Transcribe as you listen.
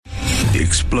The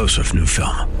explosive new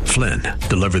film, Flynn,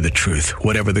 deliver the truth,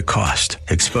 whatever the cost,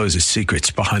 exposes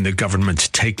secrets behind the government's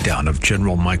takedown of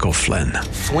General Michael Flynn.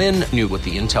 Flynn knew what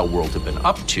the intel world had been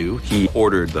up to. He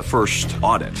ordered the first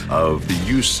audit of the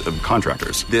use of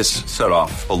contractors. This set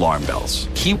off alarm bells.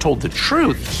 He told the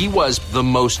truth. He was the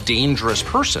most dangerous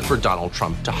person for Donald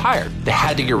Trump to hire. They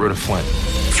had to get rid of Flynn.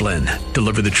 Flynn,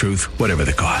 deliver the truth, whatever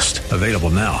the cost. Available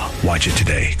now. Watch it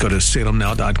today. Go to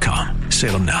salemnow.com.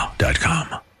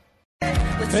 salemnow.com.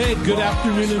 Hey, good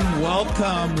afternoon and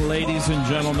welcome, ladies and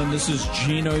gentlemen. This is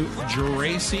Gino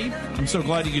Geraci. I'm so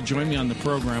glad you could join me on the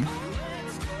program.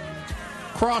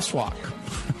 Crosswalk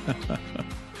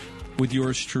with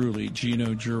yours truly,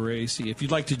 Gino Geraci. If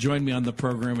you'd like to join me on the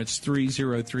program, it's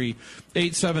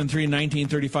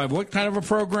 303-873-1935. What kind of a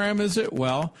program is it?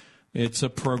 Well, it's a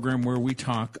program where we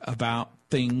talk about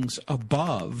things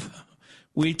above.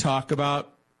 We talk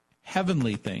about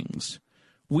heavenly things.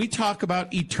 We talk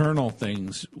about eternal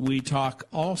things. We talk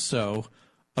also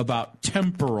about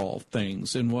temporal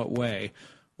things. In what way?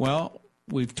 Well,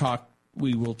 we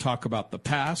will talk about the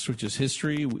past, which is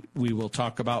history. We will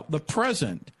talk about the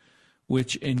present,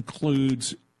 which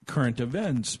includes current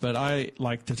events. But I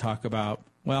like to talk about,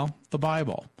 well, the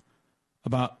Bible,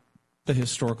 about the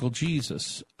historical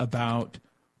Jesus, about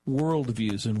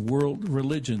worldviews and world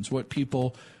religions, what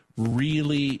people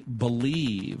really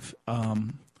believe.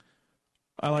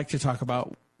 I like to talk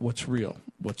about what's real,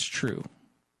 what's true,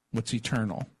 what's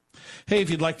eternal. Hey, if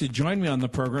you'd like to join me on the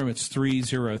program, it's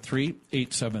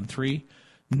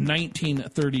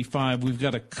 303-873-1935. We've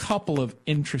got a couple of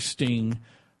interesting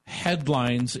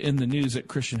headlines in the news at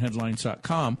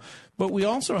ChristianHeadlines.com, but we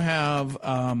also have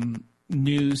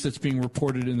news that's being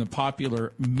reported in the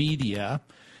popular media,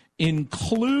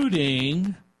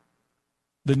 including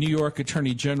the New York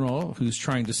Attorney General, who's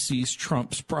trying to seize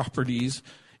Trump's properties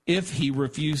if he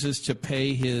refuses to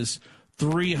pay his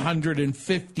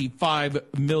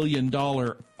 $355 million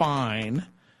fine.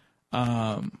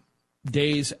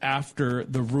 Days after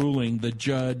the ruling, the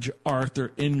judge, Arthur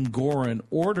Engoron,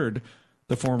 ordered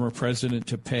the former president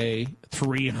to pay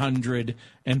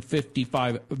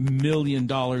 $355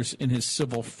 million in his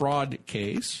civil fraud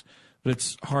case. But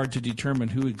it's hard to determine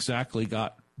who exactly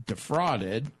got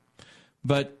defrauded.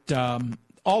 But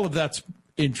all of that's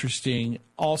interesting.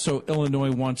 Also,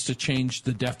 Illinois wants to change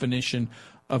the definition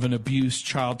of an abused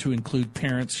child to include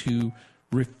parents who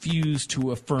refuse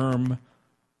to affirm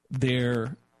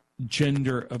their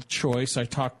gender of choice. I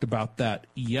talked about that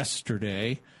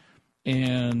yesterday.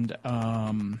 And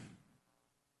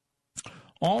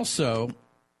also,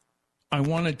 I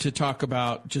wanted to talk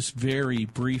about, just very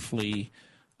briefly,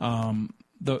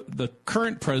 the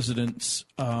current president's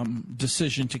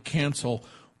decision to cancel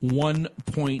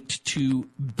 $1.2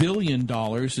 billion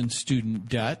in student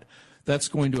debt. That's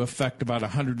going to affect about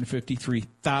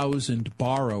 153,000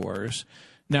 borrowers.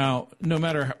 Now, no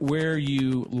matter where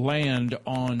you land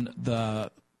on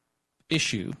the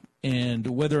issue and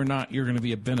whether or not you're going to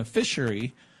be a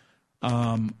beneficiary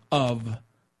of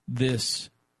this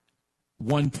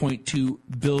 $1.2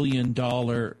 billion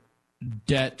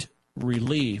debt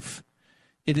relief,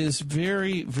 it is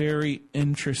very, very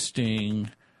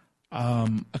interesting.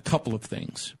 A couple of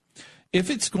things. If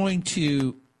it's going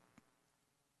to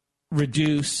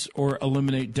reduce or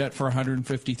eliminate debt for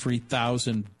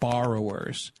 153,000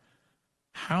 borrowers,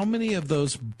 how many of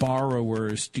those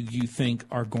borrowers do you think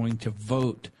are going to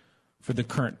vote for the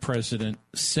current president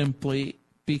simply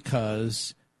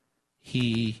because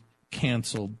he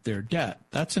canceled their debt?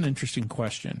 That's an interesting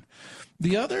question.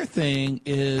 The other thing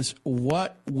is,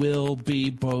 what will be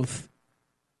both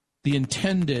the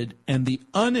intended and the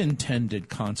unintended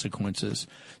consequences?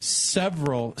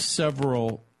 Several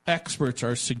experts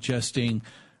are suggesting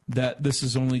that this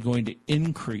is only going to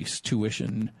increase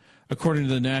tuition. According to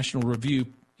the National Review,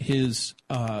 his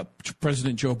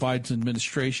President Joe Biden's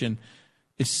administration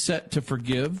is set to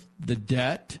forgive the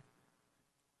debt.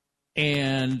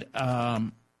 And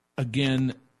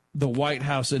again, the White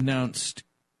House announced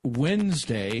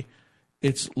Wednesday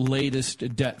its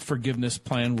latest debt forgiveness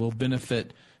plan will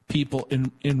benefit people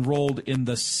enrolled in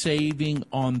the Saving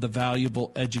on the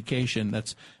Valuable Education,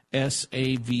 that's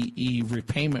SAVE,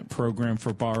 repayment program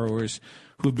for borrowers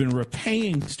who've been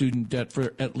repaying student debt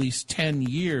for at least 10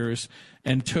 years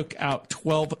and took out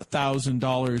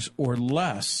 $12,000 or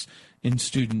less in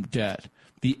student debt.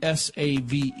 The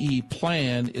SAVE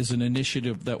plan is an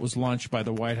initiative that was launched by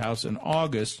the White House in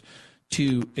August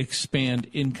to expand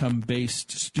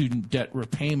income-based student debt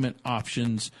repayment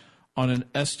options on an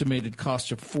estimated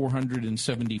cost of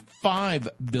 $475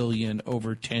 billion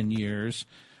over 10 years.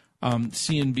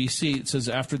 CNBC, it says,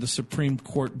 after the Supreme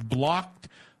Court blocked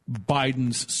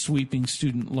Biden's sweeping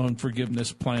student loan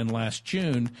forgiveness plan last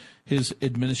June, his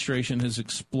administration has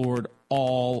explored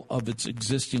all of its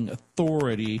existing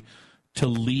authority to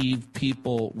leave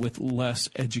people with less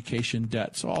education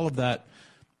debt. So all of that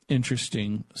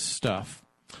interesting stuff.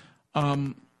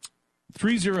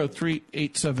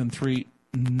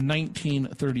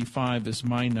 303-873-1935 is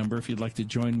my number if you'd like to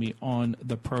join me on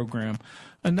the program.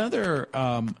 Another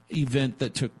event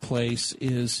that took place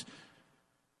is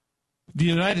the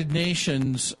United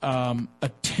Nations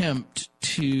attempt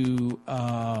to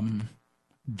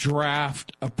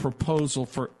draft a proposal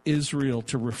for Israel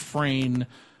to refrain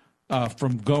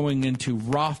from going into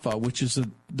Rafah, which is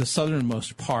the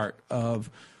southernmost part of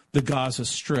the Gaza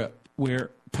Strip,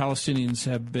 where Palestinians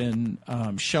have been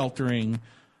sheltering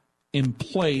in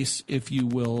place, if you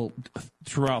will,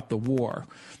 throughout the war.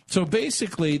 So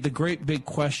basically, the great big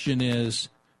question is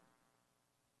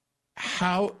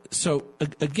how. So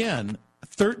again,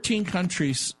 13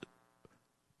 countries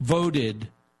voted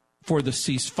for the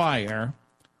ceasefire.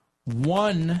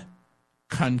 One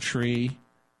country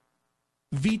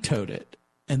vetoed it,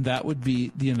 and that would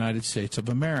be the United States of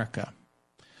America.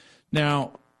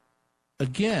 Now,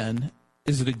 again,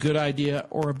 is it a good idea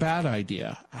or a bad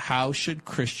idea? How should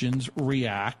Christians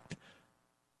react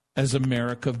as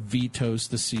America vetoes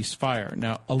the ceasefire?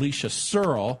 Now, Alicia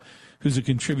Searle, who's a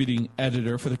contributing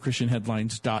editor for the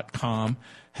ChristianHeadlines.com,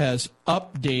 has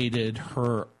updated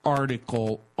her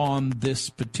article on this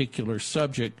particular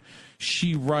subject.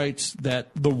 She writes that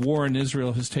the war in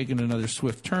Israel has taken another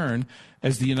swift turn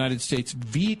as the United States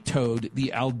vetoed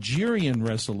the Algerian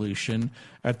resolution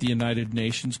at the United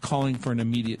Nations calling for an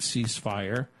immediate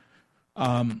ceasefire.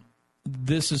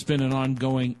 This has been an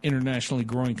ongoing, internationally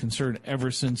growing concern ever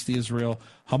since the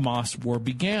Israel-Hamas war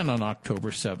began on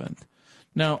October 7th.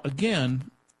 Now,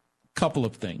 again, a couple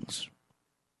of things.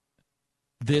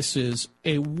 This is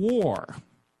a war.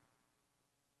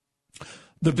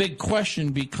 The big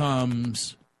question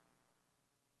becomes,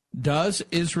 does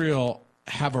Israel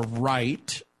have a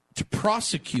right to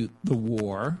prosecute the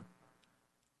war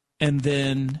and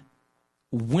then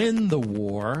win the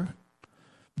war?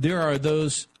 There are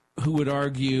those who would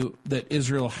argue that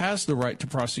Israel has the right to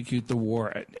prosecute the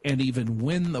war and even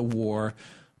win the war,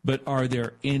 but are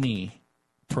there any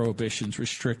prohibitions,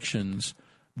 restrictions,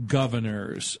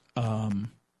 governors?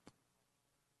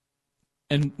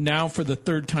 And now, for the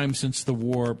third time since the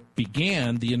war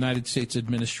began, the United States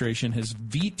administration has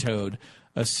vetoed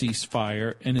a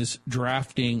ceasefire and is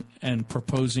drafting and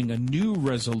proposing a new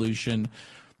resolution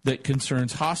that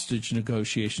concerns hostage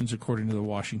negotiations, according to the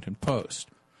Washington Post.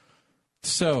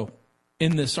 So,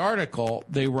 in this article,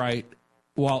 they write,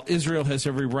 while Israel has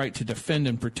every right to defend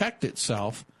and protect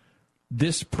itself,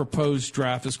 this proposed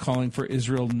draft is calling for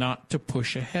Israel not to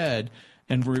push ahead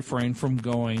and refrain from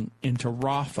going into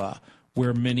Rafah,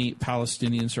 where many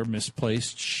Palestinians are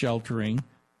misplaced, sheltering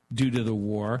due to the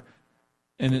war.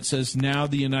 And it says now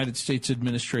the United States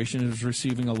administration is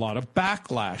receiving a lot of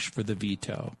backlash for the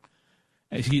veto.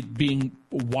 He's being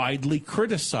widely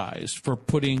criticized for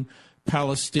putting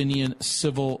Palestinian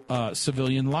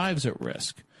civilian lives at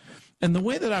risk. And the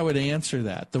way that I would answer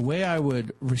that, the way I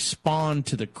would respond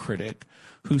to the critic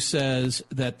who says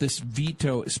that this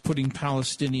veto is putting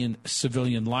Palestinian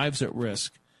civilian lives at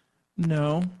risk,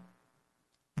 no.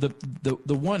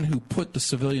 The one who put the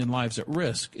civilian lives at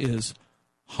risk is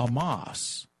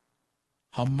Hamas.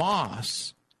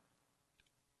 Hamas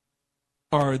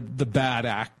are the bad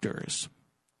actors.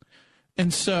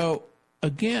 And so,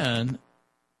 again,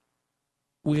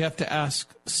 we have to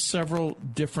ask several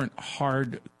different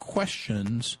hard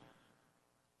questions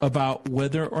about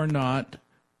whether or not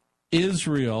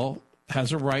Israel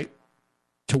has a right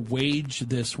to wage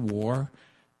this war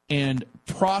and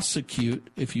prosecute,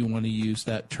 if you want to use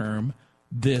that term,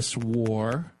 this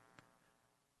war,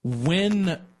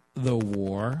 win the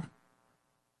war.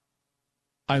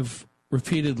 I've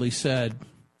repeatedly said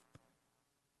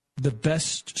the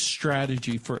best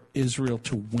strategy for Israel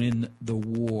to win the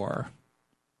war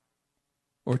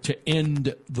or to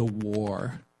end the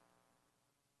war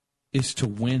is to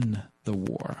win the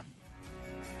war.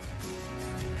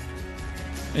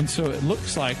 And so it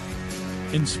looks like,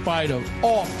 in spite of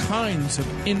all kinds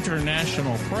of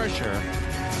international pressure,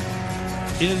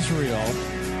 Israel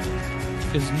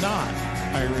is not,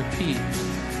 I repeat,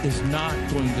 is not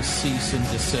going to cease and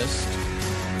desist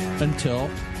until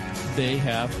they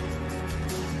have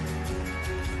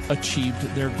achieved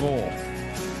their goal,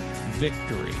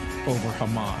 victory over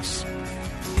Hamas.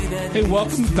 Hey,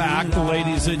 welcome back,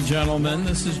 ladies and gentlemen.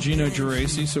 This is Gino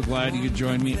Geraci. So glad you could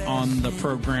join me on the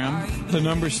program. The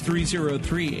number's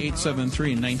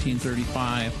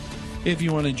 303-873-1935. If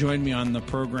you want to join me on the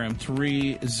program,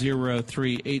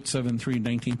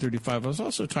 303-873-1935. I was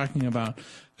also talking about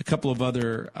a couple of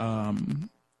other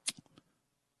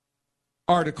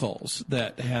articles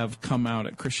that have come out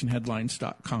at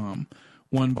ChristianHeadlines.com.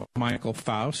 One by Michael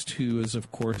Faust, who is,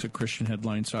 of course, a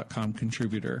ChristianHeadlines.com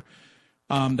contributor.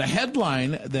 The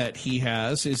headline that he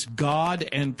has is God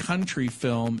and Country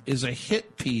Film is a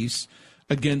hit piece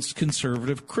against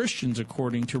conservative Christians,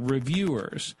 according to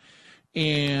reviewers.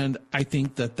 And I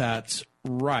think that that's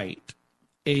right.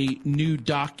 A new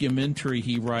documentary,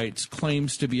 he writes,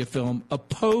 claims to be a film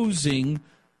opposing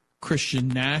Christian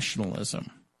nationalism.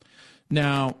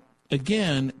 Now,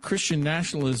 again, Christian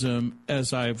nationalism,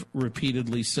 as I've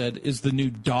repeatedly said, is the new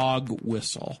dog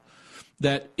whistle.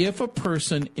 That if a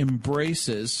person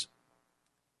embraces,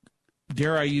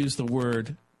 dare I use the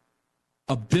word,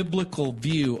 a biblical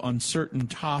view on certain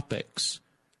topics,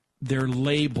 they're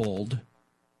labeled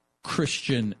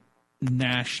Christian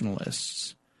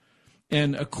nationalists.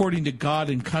 And according to God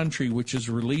and Country, which is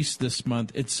released this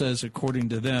month, it says, according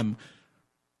to them,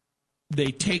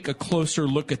 they take a closer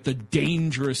look at the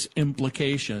dangerous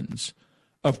implications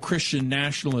of Christian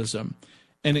nationalism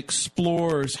and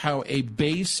explores how a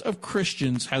base of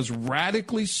Christians has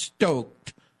radically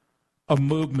stoked a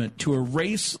movement to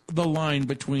erase the line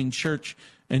between church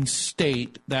and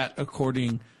state, that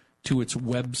according to its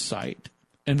website.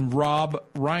 And Rob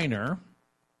Reiner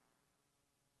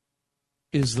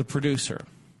is the producer.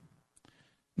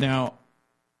 Now,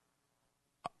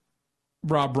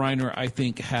 Rob Reiner, I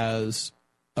think, has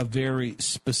a very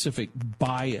specific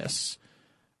bias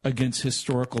against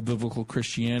historical biblical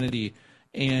Christianity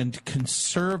and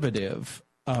conservative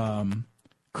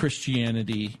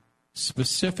Christianity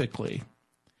specifically.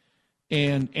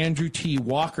 And Andrew T.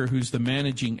 Walker, who's the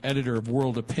managing editor of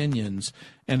World Opinions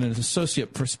and an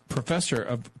associate professor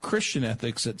of Christian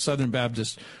ethics at Southern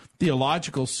Baptist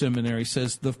Theological Seminary,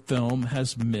 says the film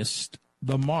has missed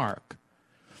the mark.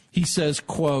 He says,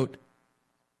 quote,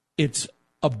 "It's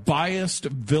a biased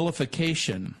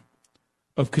vilification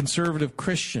of conservative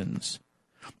Christians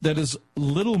that is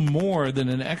little more than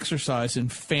an exercise in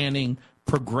fanning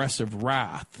progressive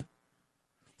wrath."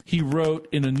 He wrote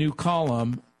in a new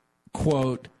column,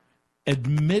 quote,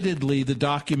 "Admittedly, the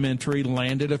documentary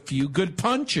landed a few good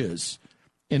punches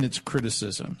in its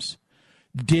criticisms.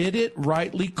 Did it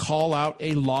rightly call out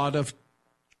a lot of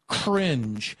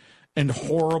cringe and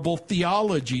horrible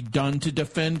theology done to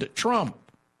defend Trump?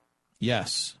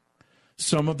 Yes.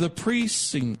 Some of the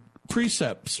precincts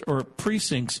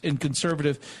in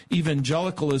conservative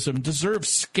evangelicalism deserve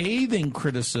scathing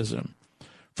criticism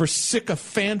for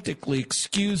sycophantically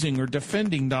excusing or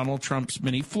defending Donald Trump's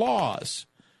many flaws.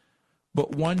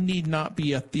 But one need not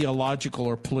be a theological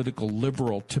or political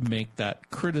liberal to make that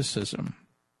criticism."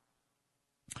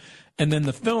 And then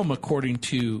the film, according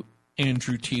to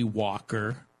Andrew T.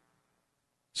 Walker,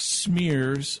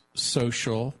 smears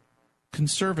social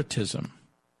conservatism.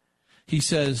 He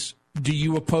says, "Do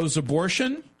you oppose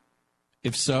abortion?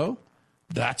 If so,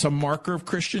 that's a marker of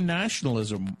Christian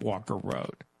nationalism," Walker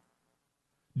wrote.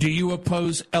 "Do you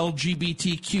oppose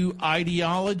LGBTQ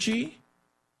ideology?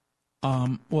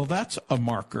 Well, that's a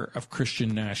marker of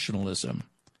Christian nationalism.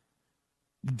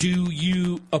 Do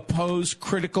you oppose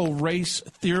critical race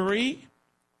theory?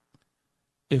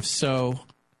 If so,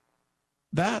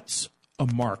 that's a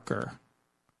marker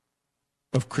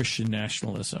of Christian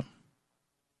nationalism."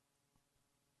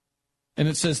 And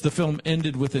it says the film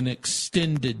ended with an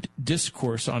extended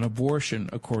discourse on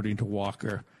abortion, according to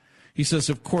Walker. He says,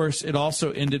 of course, it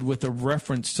also ended with a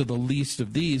reference to the least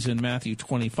of these in Matthew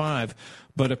 25,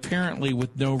 but apparently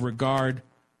with no regard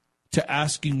to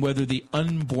asking whether the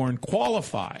unborn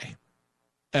qualify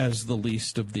as the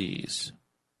least of these.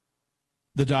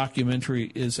 The documentary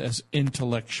is as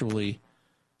intellectually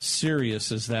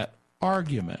serious as that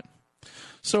argument.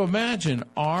 So imagine,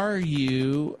 are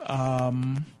you, a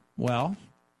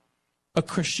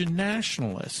Christian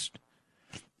nationalist?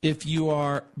 If you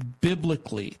are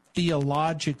biblically,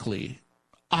 theologically,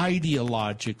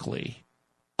 ideologically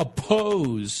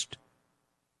opposed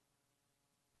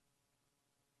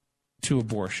to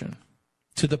abortion,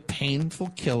 to the painful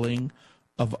killing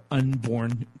of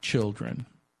unborn children.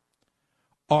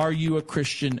 Are you a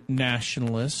Christian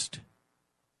nationalist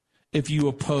if you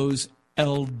oppose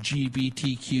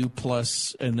LGBTQ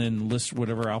plus, and then list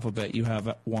whatever alphabet you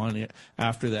have one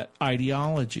after that,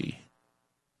 ideology?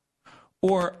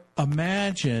 Or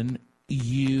imagine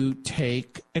you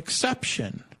take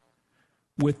exception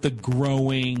with the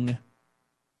growing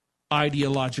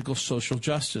ideological social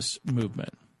justice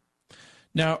movement.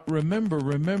 Now,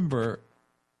 remember,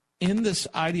 in this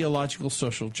ideological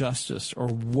social justice or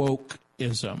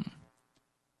wokeism,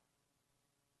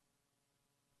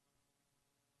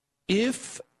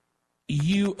 if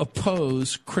you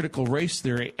oppose critical race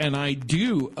theory, and I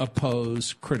do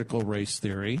oppose critical race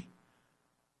theory,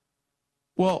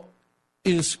 well,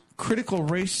 is critical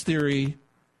race theory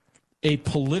a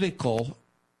political,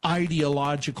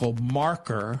 ideological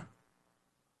marker,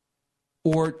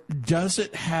 or does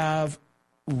it have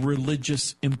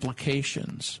religious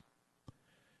implications?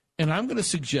 And I'm going to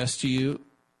suggest to you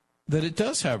that it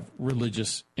does have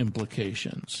religious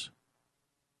implications.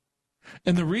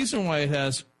 And the reason why it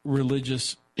has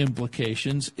religious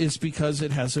implications is because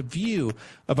it has a view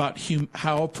about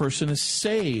how a person is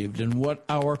saved and what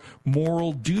our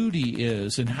moral duty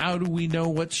is and how do we know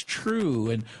what's true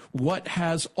and what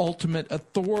has ultimate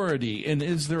authority and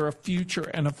is there a future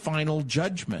and a final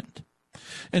judgment.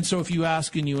 And so if you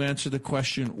ask and you answer the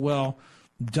question, well,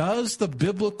 does the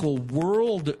biblical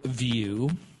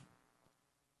worldview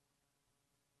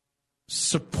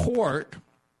support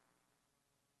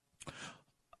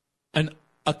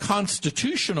a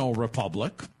constitutional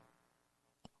republic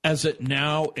as it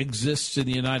now exists in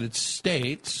the United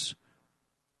States?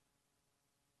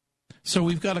 So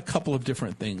we've got a couple of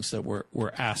different things that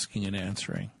we're asking and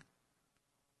answering.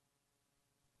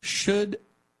 Should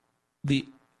the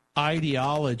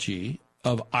ideology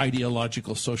of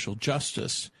ideological social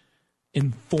justice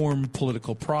inform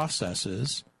political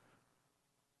processes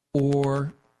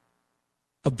or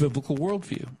a biblical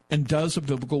worldview? And does a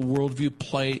biblical worldview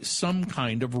play some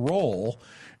kind of role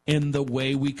in the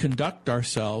way we conduct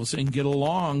ourselves and get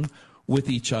along with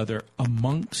each other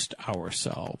amongst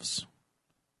ourselves?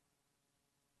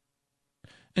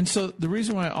 And so the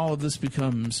reason why all of this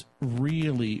becomes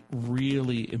really,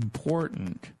 really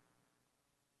important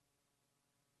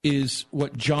is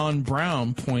what John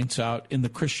Brown points out in the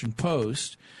Christian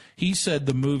Post. He said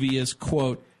the movie is,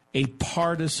 quote, a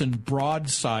partisan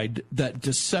broadside that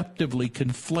deceptively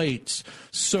conflates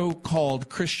so-called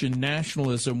Christian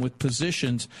nationalism with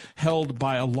positions held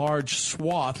by a large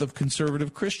swath of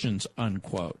conservative Christians,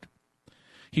 unquote.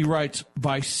 He writes,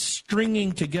 by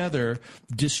stringing together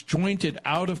disjointed,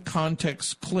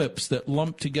 out-of-context clips that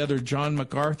lump together John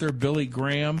MacArthur, Billy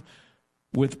Graham,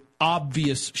 with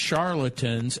obvious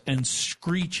charlatans and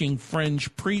screeching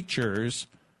fringe preachers,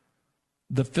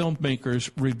 the filmmakers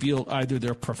revealed either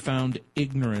their profound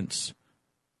ignorance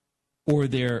or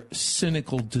their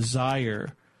cynical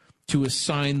desire to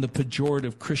assign the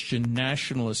pejorative Christian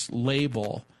nationalist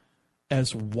label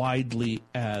as widely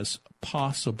as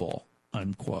possible,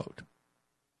 unquote.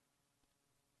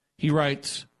 He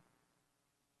writes,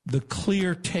 the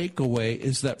clear takeaway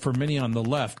is that for many on the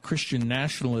left, Christian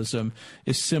nationalism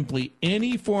is simply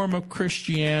any form of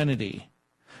Christianity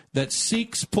that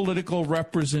seeks political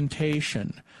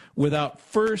representation without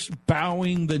first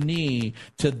bowing the knee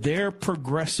to their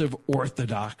progressive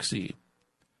orthodoxy.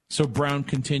 So Brown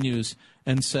continues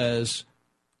and says,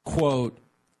 quote,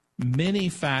 many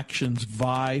factions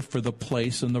vie for the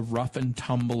place in the rough and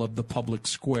tumble of the public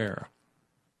square,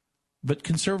 but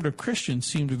conservative Christians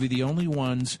seem to be the only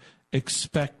ones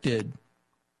expected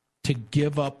to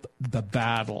give up the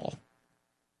battle,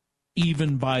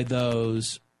 even by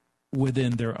those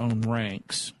within their own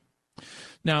ranks.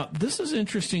 Now, this is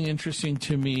interesting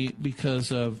to me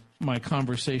because of my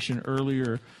conversation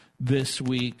earlier this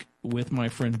week with my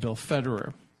friend Bill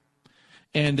Federer.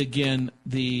 And again,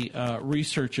 the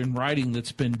research and writing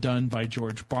that's been done by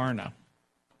George Barna.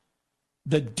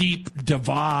 The deep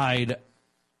divide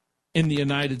in the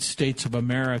United States of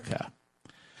America.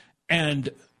 And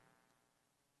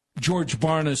George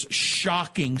Barna's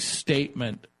shocking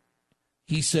statement,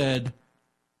 he said,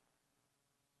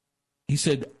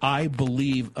 I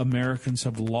believe Americans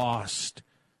have lost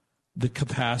the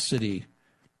capacity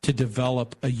to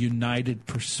develop a united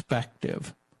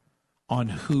perspective on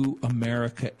who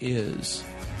America is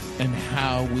and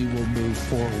how we will move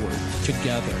forward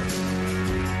together.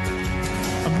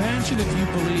 Imagine if you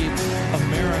believe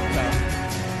America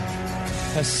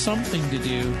has something to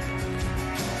do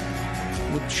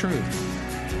with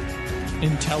truth,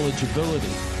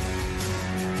 intelligibility,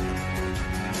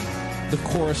 the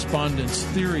correspondence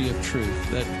theory of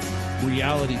truth, that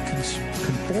reality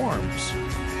conforms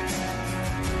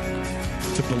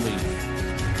to belief.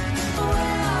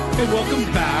 Hey, welcome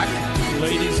back,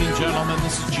 ladies and gentlemen.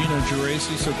 This is Gino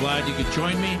Geraci. So glad you could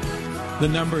join me. The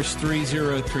number is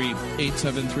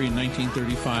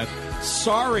 303-873-1935.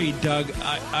 Sorry, Doug.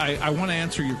 I want to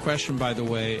answer your question, by the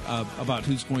way, about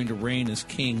who's going to reign as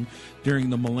king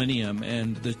during the millennium.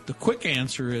 And the quick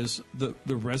answer is the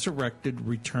resurrected,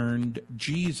 returned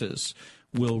Jesus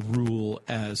will rule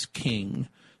as king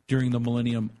during the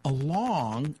millennium,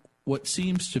 along what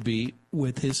seems to be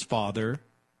with his father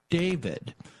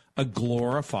David, a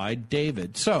glorified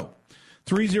David. So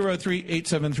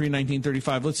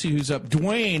 303-873-1935. Let's see who's up.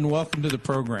 Dwayne, welcome to the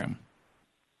program.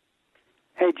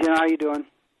 Hey, Jen, how you doing?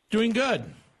 Doing good.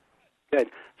 Good.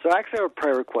 So I actually have a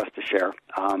prayer request to share.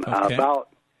 Okay. About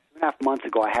 2.5 months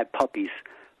ago, I had puppies.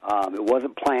 It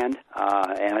wasn't planned,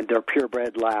 and they're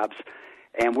purebred labs.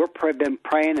 And we've been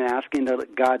praying and asking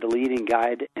God to lead and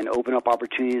guide and open up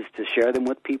opportunities to share them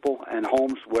with people and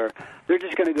homes where they're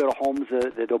just going to go to homes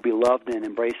that they'll be loved and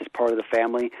embraced as part of the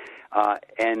family.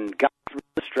 And God's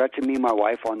really stretching me and my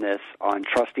wife on this, on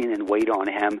trusting and wait on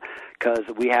Him, because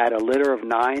we had a litter of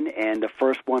 9, and the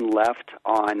first one left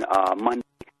on Monday,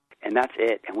 and that's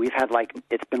it. And we've had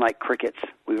it's been like crickets.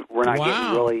 We're not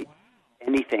getting really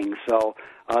anything. So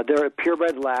they're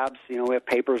purebred labs. We have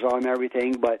papers on them and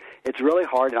everything, but it's really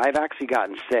hard. And I've actually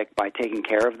gotten sick by taking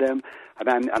care of them.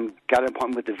 I'm got an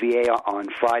appointment with the VA on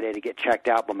Friday to get checked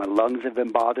out, but my lungs have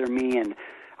been bothering me, and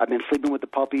I've been sleeping with the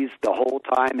puppies the whole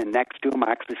time, and next to them,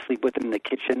 I actually sleep with them in the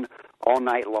kitchen all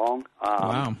night long.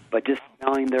 Wow. But just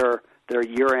smelling their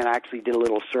urine, I actually did a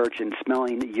little search, and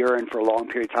smelling urine for a long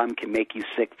period of time can make you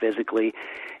sick physically,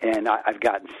 and I've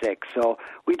gotten sick. So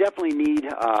we definitely need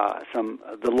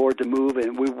the Lord to move,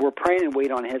 and we're praying and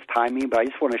wait on His timing, but I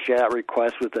just want to share that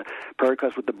prayer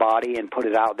request with the body and put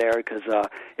it out there, because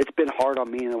it's been hard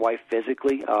on me and the wife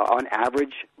physically. On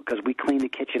average, because we clean the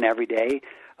kitchen every day,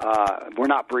 we're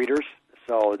not breeders,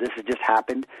 so this has just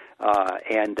happened,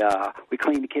 and we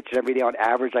clean the kitchen every day. On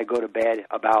average, I go to bed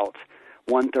about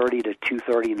 1:30 to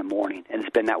 2:30 in the morning, and it's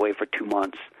been that way for 2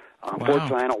 months.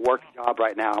 Unfortunately, I don't work a job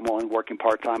right now. I'm only working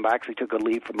part-time, but I actually took a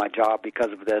leave from my job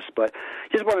because of this. But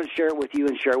just wanted to share it with you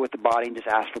and share it with the body and just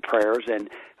ask for prayers and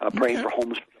praying for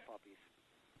homes for the puppies.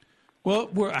 Well,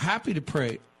 we're happy to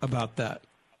pray about that.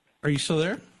 Are you still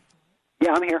there?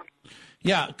 Yeah, I'm here.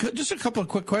 Yeah, just a couple of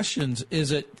quick questions.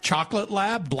 Is it chocolate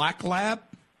lab, black lab?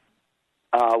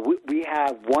 We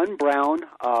have one brown.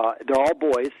 They're all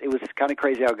boys. It was kind of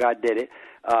crazy how God did it.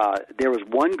 There was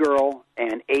one girl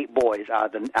and 8 boys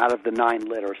out of the 9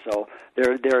 litter. So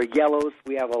there are yellows.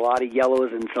 We have a lot of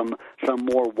yellows and some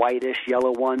more whitish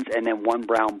yellow ones, and then one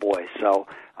brown boy. So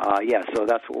so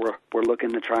that's what we're looking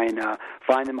to try and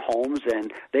find them homes,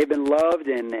 and they've been loved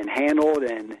and handled,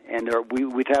 and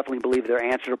we definitely believe they're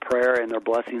answered to prayer and their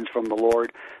blessings from the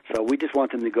Lord. So we just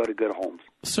want them to go to good homes.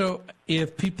 So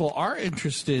if people are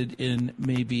interested in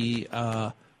maybe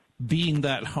being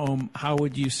that home, how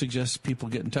would you suggest people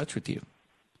get in touch with you?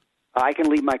 I can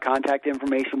leave my contact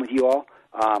information with you all.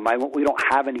 We don't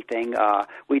have anything.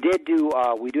 We do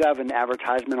have an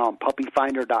advertisement on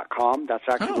puppyfinder.com. That's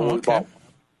actually where we bought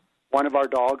one of our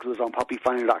dogs was on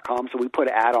puppyfinder.com, so we put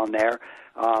an ad on there.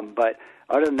 But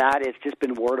other than that, it's just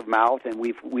been word of mouth, and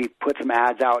we've put some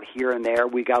ads out here and there.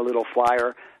 We got a little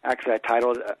flyer. Actually, I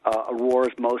titled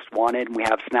Aurora's Most Wanted, and we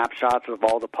have snapshots of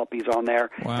all the puppies on there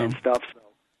and stuff.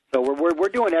 So we're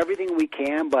doing everything we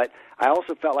can, but I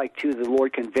also felt like, too, the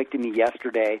Lord convicted me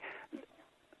yesterday.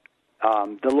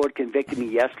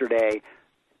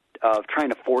 Of trying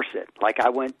to force it. Like, I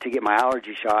went to get my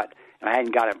allergy shot, and I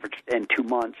hadn't got it in 2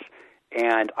 months.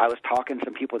 And I was talking to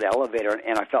some people at the elevator,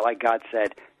 and I felt like God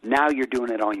said, "Now you're doing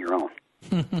it on your own.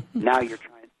 Now you're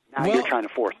trying to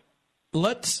force it."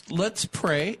 Let's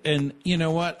pray. And you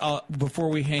know what? Before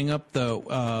we hang up, though,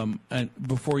 and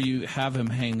before you have him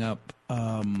hang up,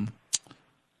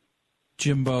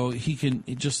 Jimbo, he can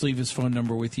just leave his phone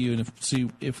number with you and see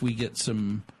if we get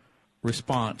some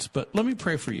response. But let me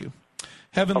pray for you.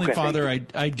 Heavenly Father,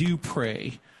 I do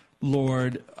pray,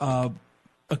 Lord,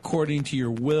 according to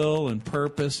your will and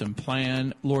purpose and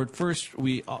plan. Lord, first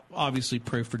we obviously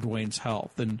pray for Dwayne's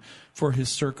health and for his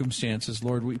circumstances.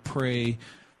 Lord, we pray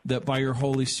that by your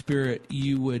Holy Spirit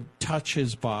you would touch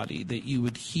his body, that you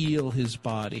would heal his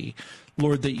body.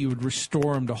 Lord, that you would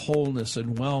restore him to wholeness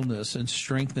and wellness and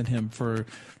strengthen him for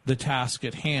the task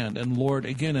at hand. And Lord,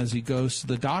 again, as he goes to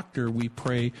the doctor, we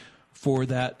pray for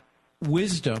that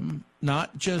wisdom,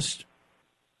 not just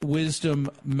wisdom,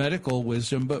 medical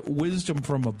wisdom, but wisdom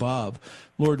from above.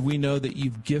 Lord, we know that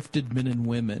you've gifted men and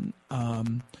women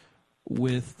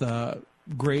with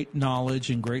great knowledge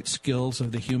and great skills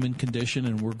of the human condition,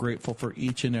 and we're grateful for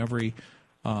each and every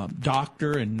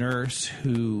doctor and nurse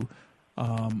who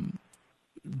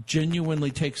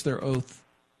genuinely takes their oath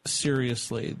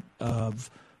seriously of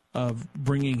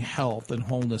bringing health and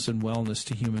wholeness and wellness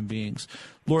to human beings.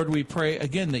 Lord, we pray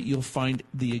again that you'll find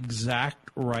the exact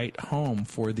right home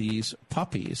for these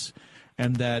puppies,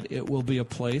 and that it will be a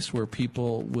place where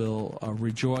people will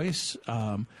rejoice.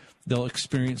 They'll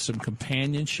experience some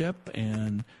companionship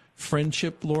and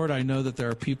friendship. Lord, I know that there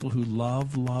are people who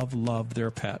love their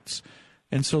pets.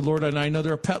 And so, Lord, and I know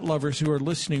there are pet lovers who are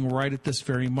listening right at this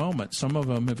very moment. Some of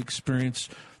them have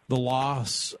experienced the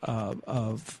loss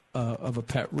of a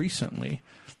pet recently.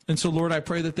 And so, Lord, I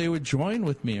pray that they would join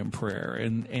with me in prayer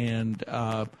and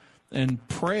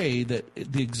pray that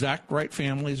the exact right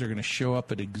families are going to show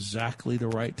up at exactly the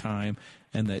right time,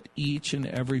 and that each and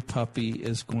every puppy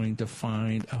is going to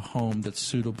find a home that's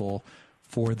suitable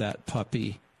for that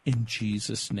puppy. In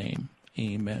Jesus' name,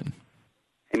 amen.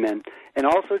 Amen. And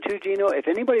also, too, Gino, if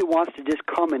anybody wants to just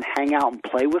come and hang out and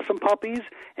play with some puppies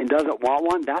and doesn't want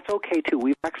one, that's okay, too.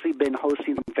 We've actually been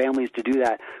hosting some families to do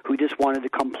that who just wanted to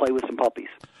come play with some puppies.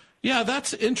 Yeah,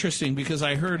 that's interesting, because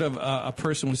I heard of a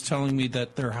person was telling me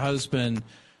that their husband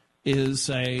is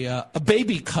a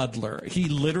baby cuddler. He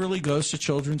literally goes to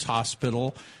Children's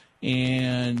Hospital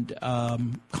and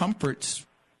comforts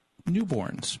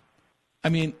newborns. I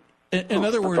mean, in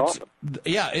other words, awesome.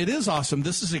 Yeah, it is awesome.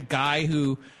 This is a guy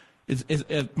who is,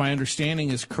 if my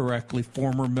understanding is correctly,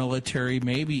 former military,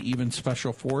 maybe even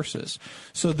special forces.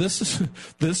 So this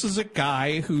is a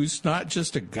guy who's not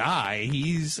just a guy.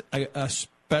 He's a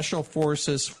special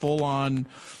forces, full-on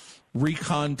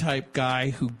recon type guy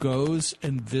who goes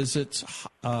and visits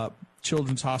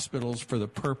children's hospitals for the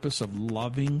purpose of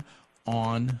loving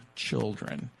on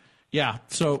children. Yeah,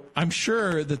 so I'm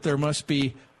sure that there must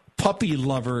be puppy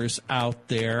lovers out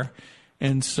there,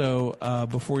 and so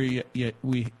before we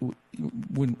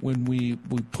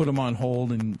put him on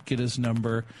hold and get his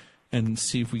number and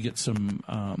see if we get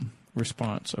some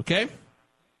response. Okay.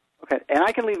 Okay, and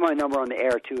I can leave my number on the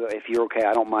air too if you're okay.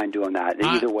 I don't mind doing that.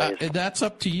 Either way, that's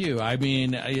up to you. I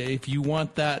mean, if you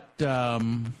want that, our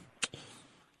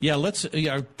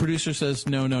producer says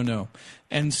no,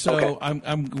 and so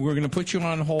okay. We're going to put you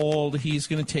on hold. He's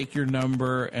going to take your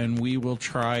number, and we will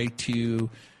try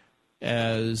to,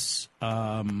 as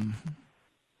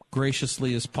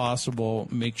graciously as possible,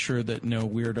 make sure that no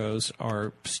weirdos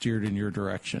are steered in your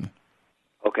direction.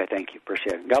 Okay, thank you.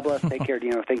 Appreciate it. God bless. Take care,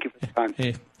 Dino. Thank you for your time.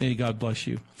 Hey, God bless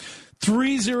you.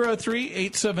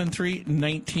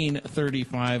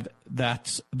 303-873-1935.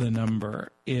 That's the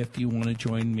number if you want to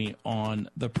join me on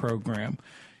the program.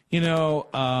 You know,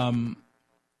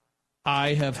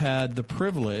 I have had the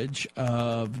privilege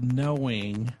of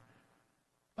knowing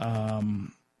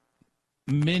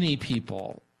many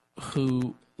people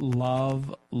who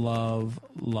love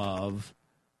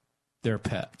their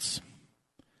pets.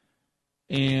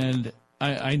 And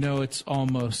I know it's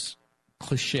almost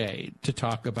cliche to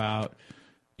talk about,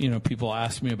 people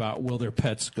ask me about, will their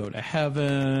pets go to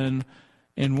heaven?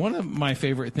 And one of my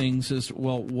favorite things is,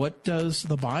 well, what does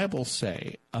the Bible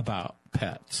say about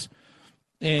pets?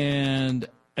 And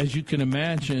as you can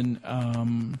imagine,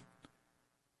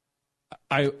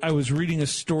 I was reading a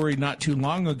story not too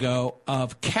long ago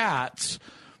of cats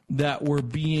that were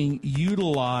being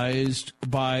utilized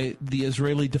by the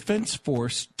Israeli Defense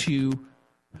Force to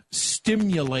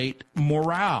stimulate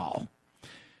morale.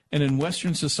 And in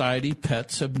Western society,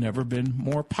 pets have never been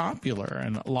more popular,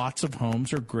 and lots of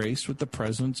homes are graced with the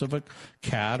presence of a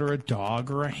cat or a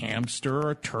dog or a hamster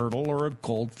or a turtle or a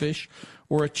goldfish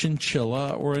or a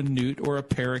chinchilla or a newt or a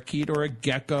parakeet or a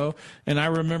gecko. And I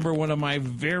remember one of my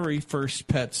very first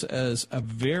pets as a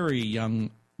very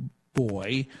young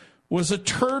boy was a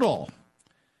turtle.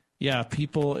 Yeah,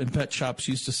 people in pet shops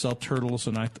used to sell turtles,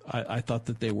 and I thought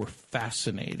that they were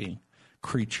fascinating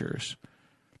creatures.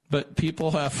 But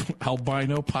people have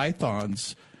albino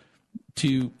pythons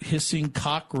to hissing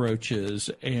cockroaches,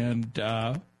 and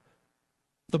the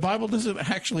Bible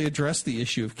doesn't actually address the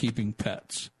issue of keeping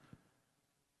pets.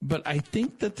 But I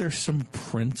think that there's some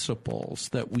principles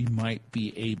that we might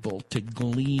be able to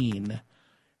glean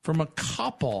from a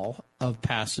couple of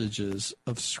passages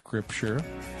of Scripture.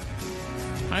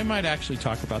 I might actually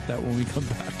talk about that when we come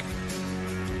back.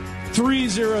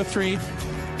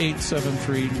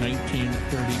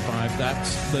 303-873-1935.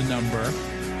 That's the number.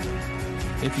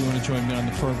 If you want to join me on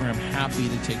the program, happy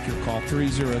to take your call.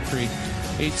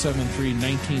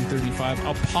 303-873-1935.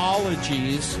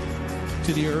 Apologies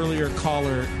to the earlier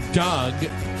caller, Doug.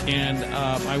 And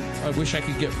I wish I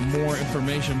could get more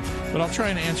information, but I'll try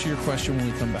and answer your question when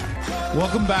we come back.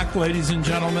 Welcome back, ladies and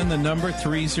gentlemen. The number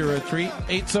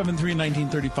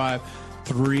 303-873-1935.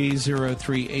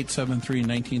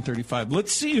 303-873-1935.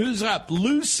 Let's see who's up.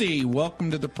 Lucy, welcome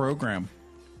to the program.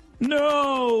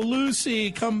 No,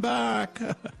 Lucy, come back.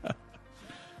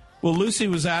 Well, Lucy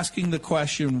was asking the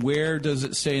question, where does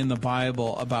it say in the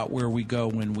Bible about where we go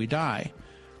when we die?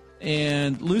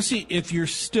 And Lucy, if you're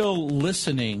still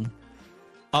listening,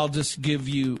 I'll just give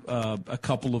you a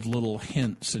couple of little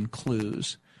hints and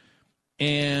clues.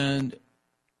 And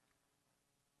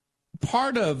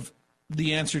part of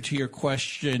the answer to your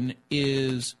question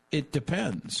is it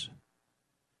depends.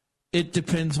 It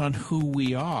depends on who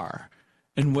we are.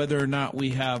 and whether or not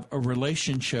we have a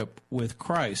relationship with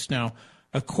Christ. Now,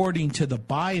 according to the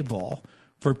Bible,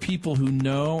 for people who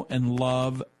know and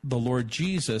love the Lord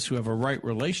Jesus, who have a right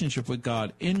relationship with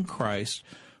God in Christ,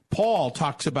 Paul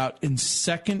talks about in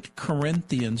 2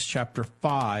 Corinthians chapter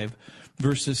 5,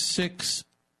 verses 6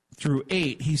 through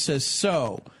 8, he says,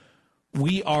 "So,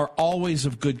 we are always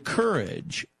of good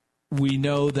courage. We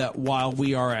know that while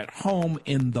we are at home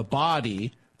in the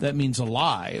body," that means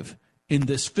alive, in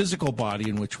this physical body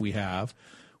in which we have,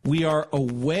 "we are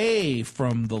away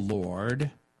from the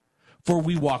Lord, for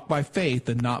we walk by faith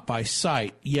and not by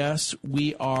sight. Yes,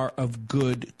 we are of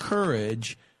good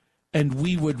courage, and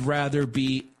we would rather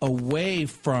be away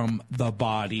from the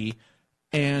body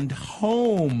and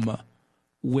home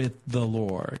with the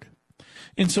Lord."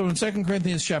 And so in 2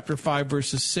 Corinthians chapter 5,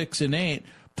 verses 6 and 8,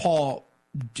 Paul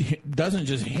doesn't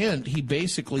just hint, he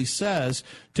basically says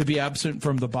to be absent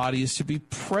from the body is to be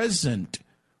present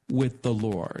with the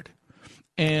Lord.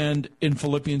 And in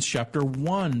Philippians chapter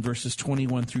 1, verses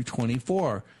 21 through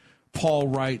 24, Paul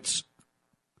writes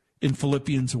in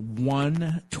Philippians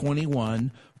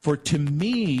 1:21, "For to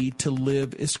me to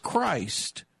live is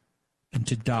Christ, and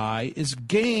to die is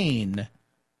gain."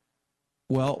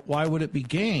 Well, why would it be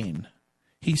gain?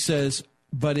 He says,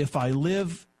 "But if I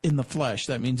live in the flesh,"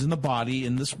 that means in the body,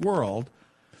 in this world,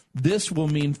 "this will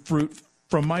mean fruit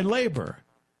from my labor.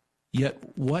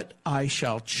 Yet what I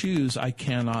shall choose I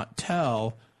cannot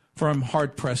tell, for I'm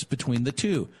hard-pressed between the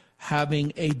two,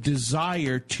 having a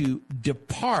desire to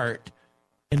depart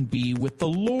and be with the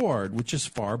Lord, which is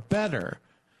far better.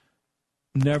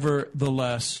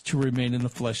 Nevertheless, to remain in the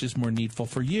flesh is more needful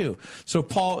for you." So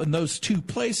Paul, in those two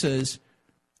places,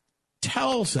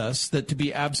 tells us that to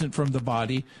be absent from the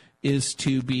body is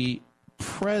to be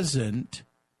present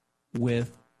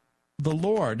with the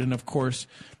Lord. And of course,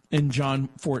 in John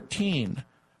 14,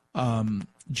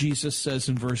 Jesus says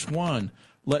in verse 1,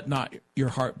 "Let not your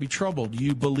heart be troubled.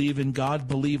 You believe in God,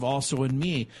 believe also in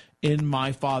me. In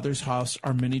my Father's house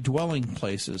are many dwelling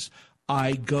places.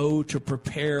 I go to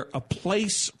prepare a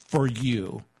place for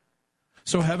you."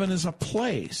 So heaven is a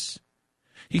place.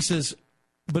 He says,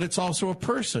 but it's also a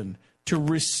person, "to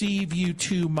receive you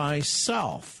to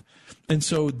myself." And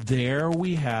so there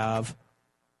we have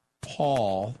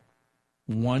Paul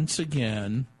once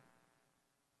again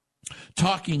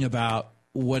talking about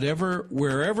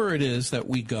wherever it is that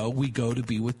we go to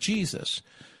be with Jesus.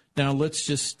 Now let's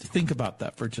just think about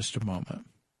that for just a moment.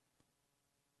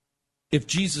 If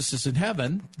Jesus is in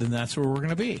heaven, then that's where we're going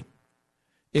to be.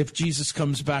 If Jesus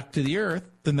comes back to the earth,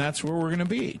 then that's where we're going to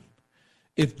be.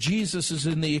 If Jesus is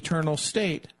in the eternal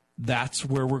state, that's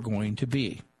where we're going to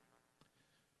be.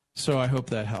 So I hope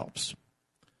that helps.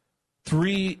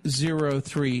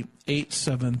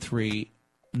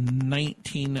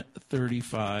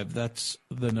 303-873-1935. That's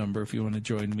the number if you want to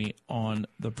join me on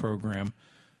the program.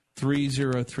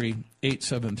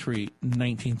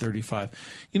 303-873-1935.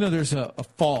 You know, there's a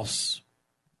false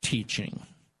teaching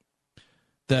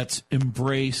that's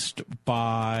embraced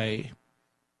by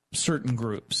certain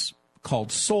groups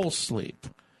called soul sleep.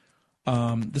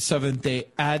 The Seventh-day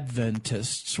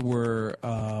Adventists were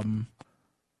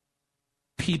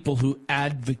people who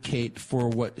advocate for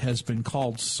what has been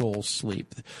called soul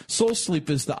sleep. Soul sleep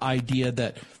is the idea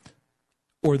that,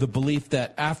 or the belief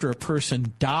that after a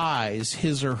person dies,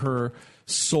 his or her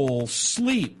soul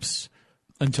sleeps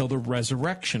until the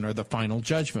resurrection or the final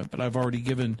judgment. But I've already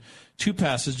given two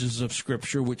passages of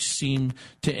Scripture which seem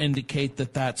to indicate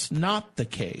that that's not the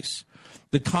case.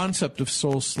 The concept of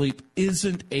soul sleep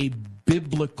isn't a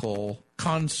biblical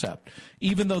concept,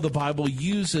 even though the Bible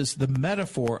uses the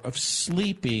metaphor of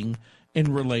sleeping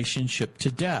in relationship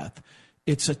to death.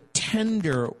 It's a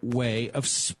tender way of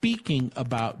speaking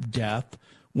about death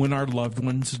when our loved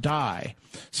ones die.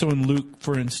 So in Luke,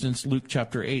 for instance, Luke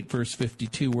chapter 8, verse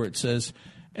 52, where it says,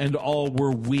 "And all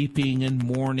were weeping and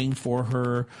mourning for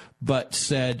her, but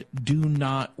said, 'Do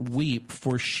not weep,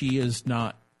 for she is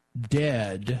not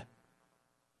dead,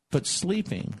 but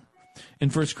sleeping.'" In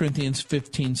 1 Corinthians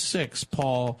 15:6,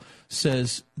 Paul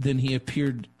says, "Then he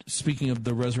appeared," speaking of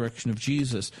the resurrection of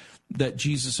Jesus, "that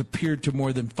Jesus appeared to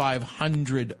more than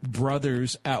 500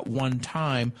 brothers at one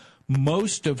time,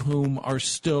 most of whom are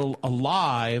still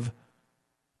alive,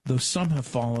 though some have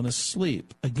fallen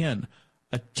asleep." Again,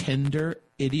 a tender,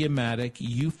 idiomatic,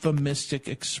 euphemistic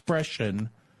expression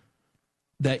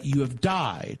that you have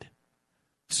died.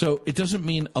 So it doesn't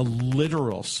mean a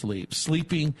literal sleep.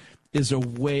 Sleeping is a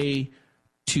way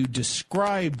to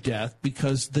describe death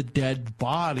because the dead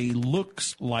body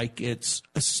looks like it's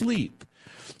asleep.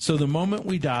 So the moment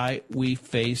we die, we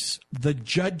face the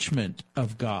judgment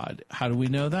of God. How do we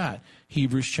know that?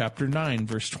 Hebrews chapter 9,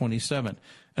 verse 27.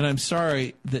 And I'm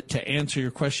sorry that to answer your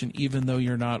question, even though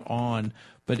you're not on,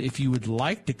 but if you would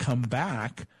like to come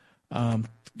back,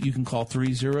 you can call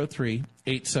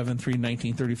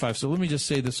 303-873-1935. So let me just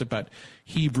say this about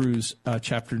Hebrews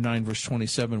chapter 9, verse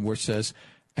 27, where it says,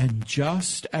 and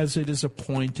just as it is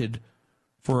appointed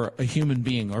for a human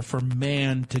being or for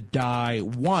man to die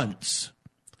once,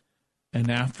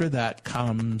 and after that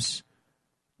comes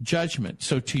judgment.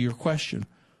 So to your question,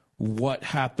 what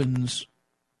happens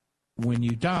when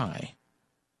you die?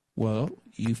 Well,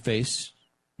 you face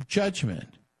judgment.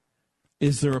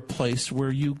 Is there a place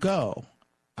where you go?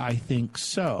 I think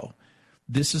so.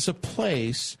 This is a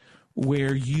place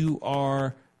where you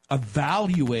are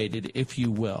evaluated, if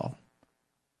you will.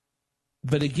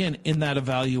 But again, in that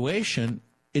evaluation,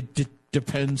 it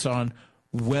depends on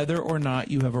whether or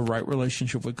not you have a right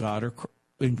relationship with God or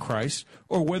in Christ,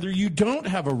 or whether you don't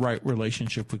have a right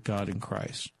relationship with God in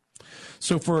Christ.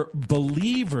 So for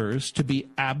believers, to be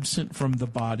absent from the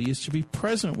body is to be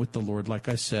present with the Lord, like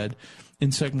I said in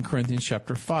 2 Corinthians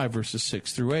chapter 5, verses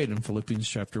 6 through 8, and Philippians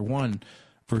chapter 1,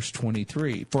 verse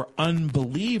 23. For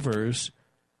unbelievers,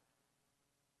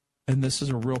 and this is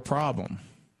a real problem,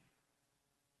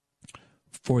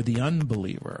 for the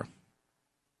unbeliever,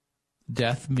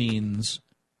 death means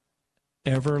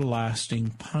everlasting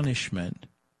punishment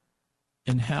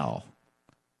in hell.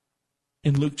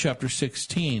 In Luke chapter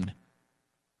 16,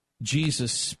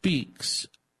 Jesus speaks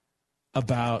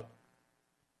about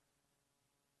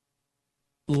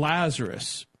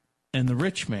Lazarus and the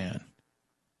rich man.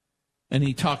 And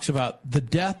he talks about the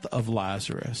death of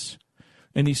Lazarus.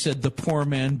 And he said the poor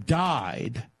man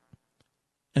died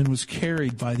and was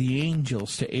carried by the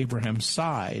angels to Abraham's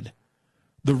side.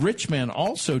 The rich man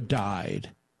also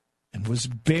died and was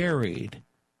buried.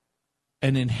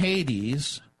 And in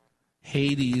Hades,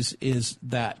 Hades is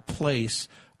that place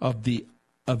of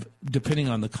depending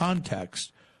on the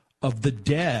context, of the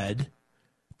dead.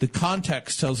 The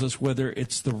context tells us whether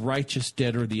it's the righteous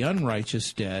dead or the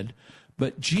unrighteous dead.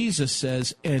 But Jesus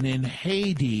says, and in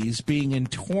Hades, being in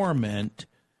torment,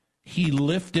 he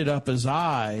lifted up his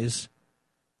eyes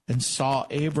and saw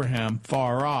Abraham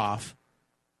far off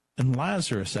and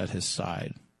Lazarus at his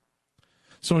side.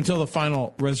 So until the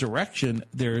final resurrection,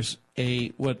 there's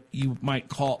what you might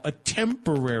call a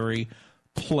temporary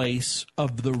place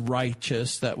of the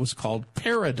righteous that was called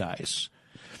paradise.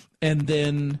 And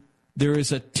then there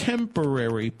is a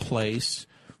temporary place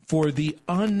for the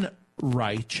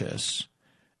unrighteous.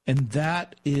 And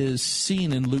that is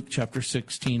seen in Luke chapter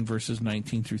 16, verses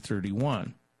 19 through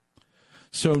 31.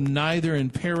 So neither in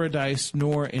paradise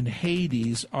nor in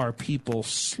Hades are people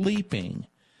sleeping.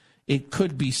 It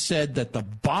could be said that the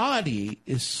body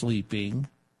is sleeping,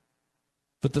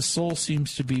 but the soul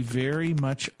seems to be very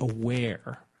much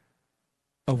aware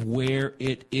of where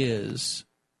it is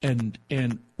and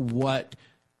what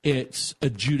its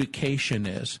adjudication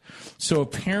is. So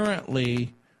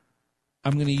apparently,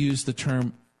 I'm going to use the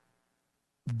term,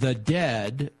 the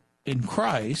dead in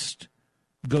Christ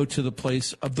go to the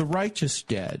place of the righteous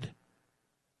dead.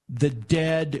 The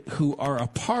dead who are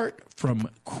apart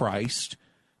from Christ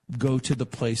go to the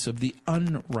place of the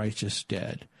unrighteous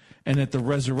dead. And at the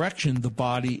resurrection, the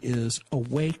body is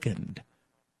awakened,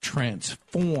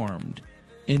 transformed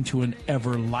into an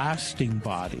everlasting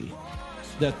body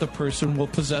that the person will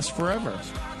possess forever,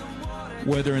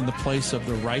 whether in the place of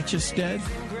the righteous dead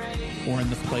or in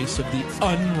the place of the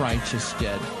unrighteous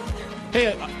dead.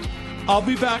 Hey, I'll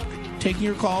be back taking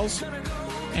your calls,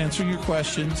 answering your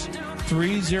questions.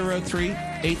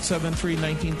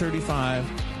 303-873-1935.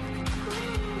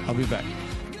 I'll be back.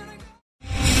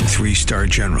 3-star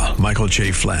General Michael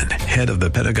J. Flynn, head of the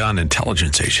Pentagon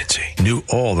Intelligence Agency, knew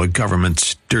all the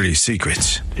government's dirty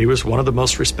secrets. He was one of the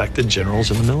most respected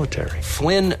generals in the military.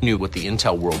 Flynn knew what the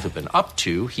intel world had been up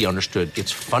to. He understood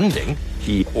its funding.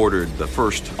 He ordered the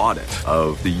first audit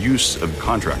of the use of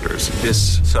contractors.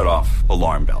 This set off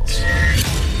alarm bells.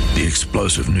 The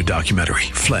explosive new documentary,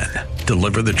 Flynn,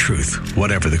 Deliver the Truth,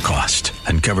 Whatever the Cost,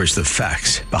 uncovers the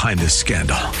facts behind this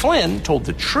scandal. Flynn told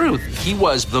the truth. He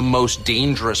was the most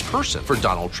dangerous person for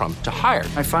Donald Trump to hire.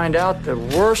 I find out the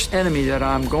worst enemy that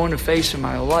I'm going to face in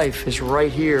my life is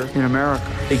right here in America.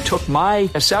 They took my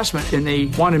assessment and they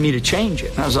wanted me to change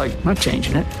it. And I was like, I'm not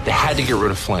changing it. They had to get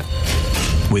rid of Flynn.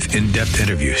 With in-depth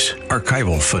interviews,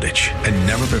 archival footage, and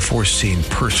never-before-seen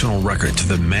personal records of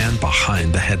the man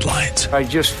behind the headlines. I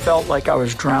just felt like I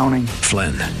was drowning.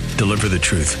 Flynn, Deliver the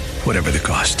Truth, Whatever the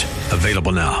Cost.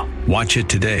 Available now. Watch it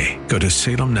today. Go to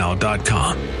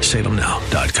salemnow.com.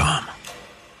 salemnow.com.